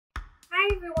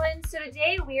everyone, so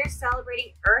today we are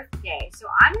celebrating Earth Day. So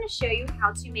I'm going to show you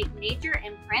how to make nature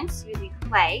imprints using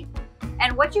clay.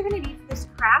 And what you're going to need for this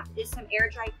craft is some air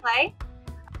dry clay.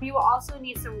 You will also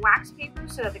need some wax paper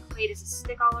so that the clay doesn't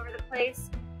stick all over the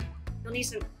place. You'll need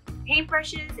some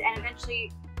paintbrushes and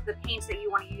eventually the paints that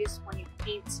you want to use when you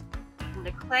paint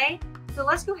the clay. So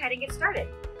let's go ahead and get started.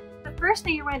 The first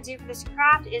thing you want to do for this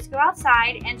craft is go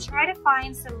outside and try to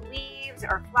find some leaves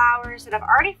or flowers that have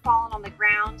already fallen on the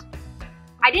ground.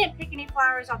 I didn't pick any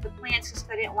flowers off the plants because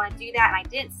I didn't want to do that, and I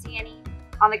didn't see any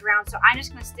on the ground, so I'm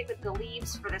just going to stick with the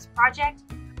leaves for this project.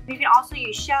 You can also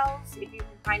use shells if you can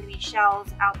find any shells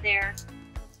out there.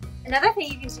 Another thing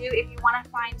you can do if you want to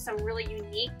find some really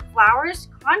unique flowers,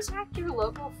 contact your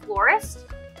local florist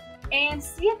and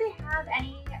see if they have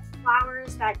any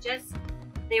flowers that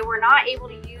they were not able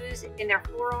to use in their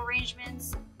floral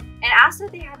arrangements, and ask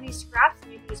if they have any scraps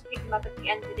and you can just pick them up at the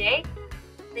end of the day.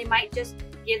 They might just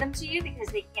give them to you because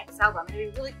they can't sell them.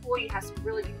 It'd be really cool. You have some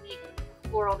really unique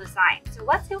floral design. So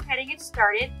let's go ahead and get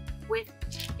started with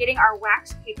getting our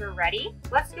wax paper ready.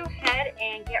 Let's go ahead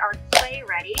and get our clay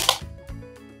ready.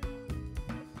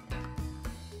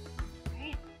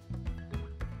 Okay.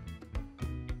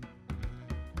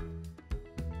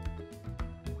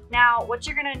 Now, what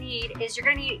you're gonna need is you're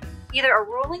gonna need either a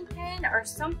rolling pin or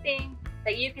something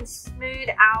that you can smooth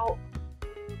out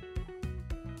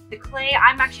the clay.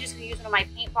 I'm actually just gonna use one of my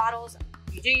paint bottles.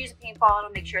 If you do use a paint bottle,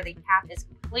 make sure the cap is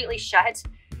completely shut.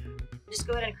 Just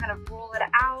go ahead and kind of roll it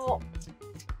out.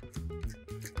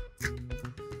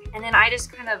 And then I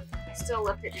just kind of still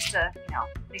lift it just to,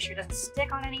 make sure it doesn't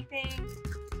stick on anything.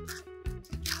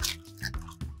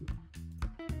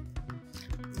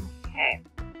 Okay.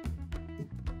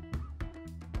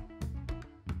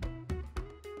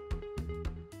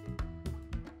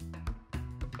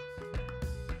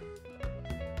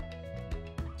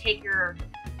 Take your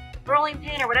rolling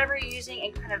pin or whatever you're using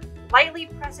and kind of lightly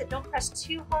press it. Don't press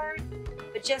too hard,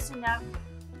 but just enough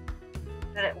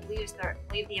that it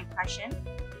leave the impression.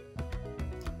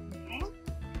 Okay.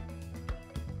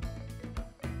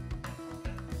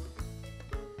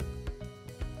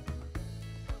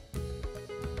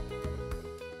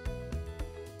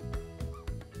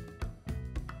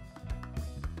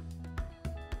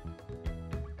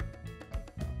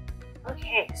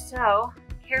 Okay, so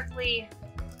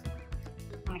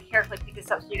I'm going to carefully pick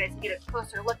this up so you guys can get a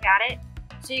closer look at it.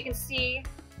 So you can see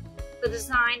the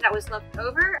design that was left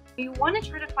over. You want to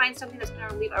try to find something that's going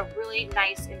to leave a really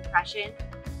nice impression.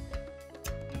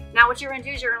 Now what you're going to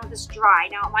do is you're going to let this dry.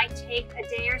 Now it might take a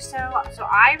day or so, so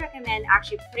I recommend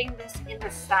actually putting this in the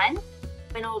sun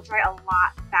and it'll dry a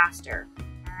lot faster.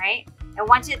 Alright? And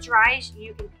once it dries,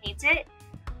 you can paint it.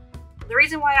 The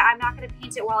reason why I'm not going to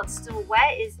paint it while it's still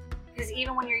wet is because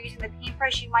even when you're using the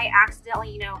paintbrush, you might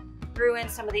accidentally, ruin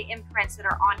some of the imprints that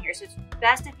are on here. So it's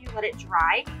best if you let it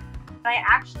dry. But I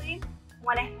actually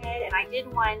went ahead and I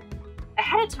did one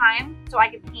ahead of time so I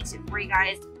could paint it for you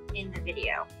guys in the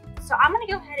video. So I'm going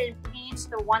to go ahead and paint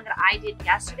the one that I did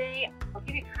yesterday. I'll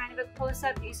give you kind of a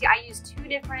close-up. You see I used two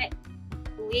different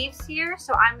leaves here.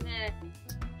 So I'm going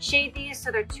to shade these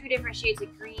so they're two different shades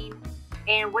of green.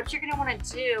 And what you're going to want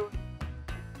to do,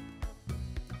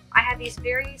 I have these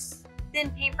very thin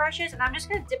paintbrushes and I'm just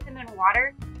going to dip them in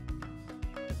water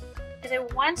because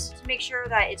I want to make sure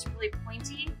that it's really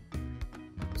pointy,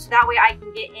 so that way I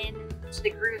can get into the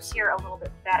grooves here a little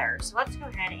bit better. So let's go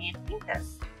ahead and paint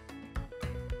this.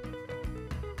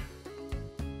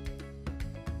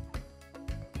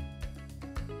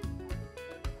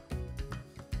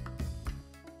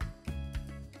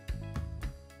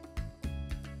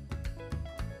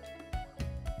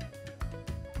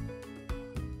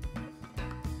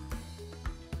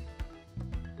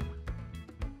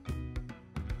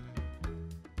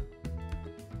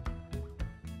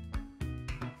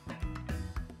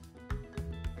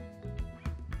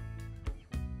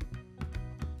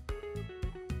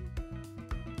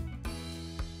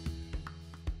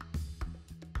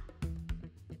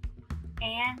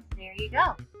 And there you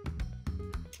go.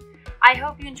 I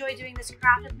hope you enjoyed doing this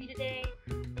craft with me today.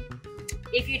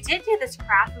 If you did do this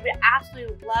craft, we would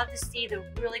absolutely love to see the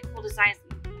really cool designs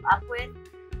that you came up with.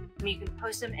 You can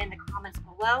post them in the comments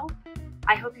below.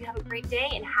 I hope you have a great day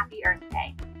and happy Earth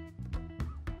Day.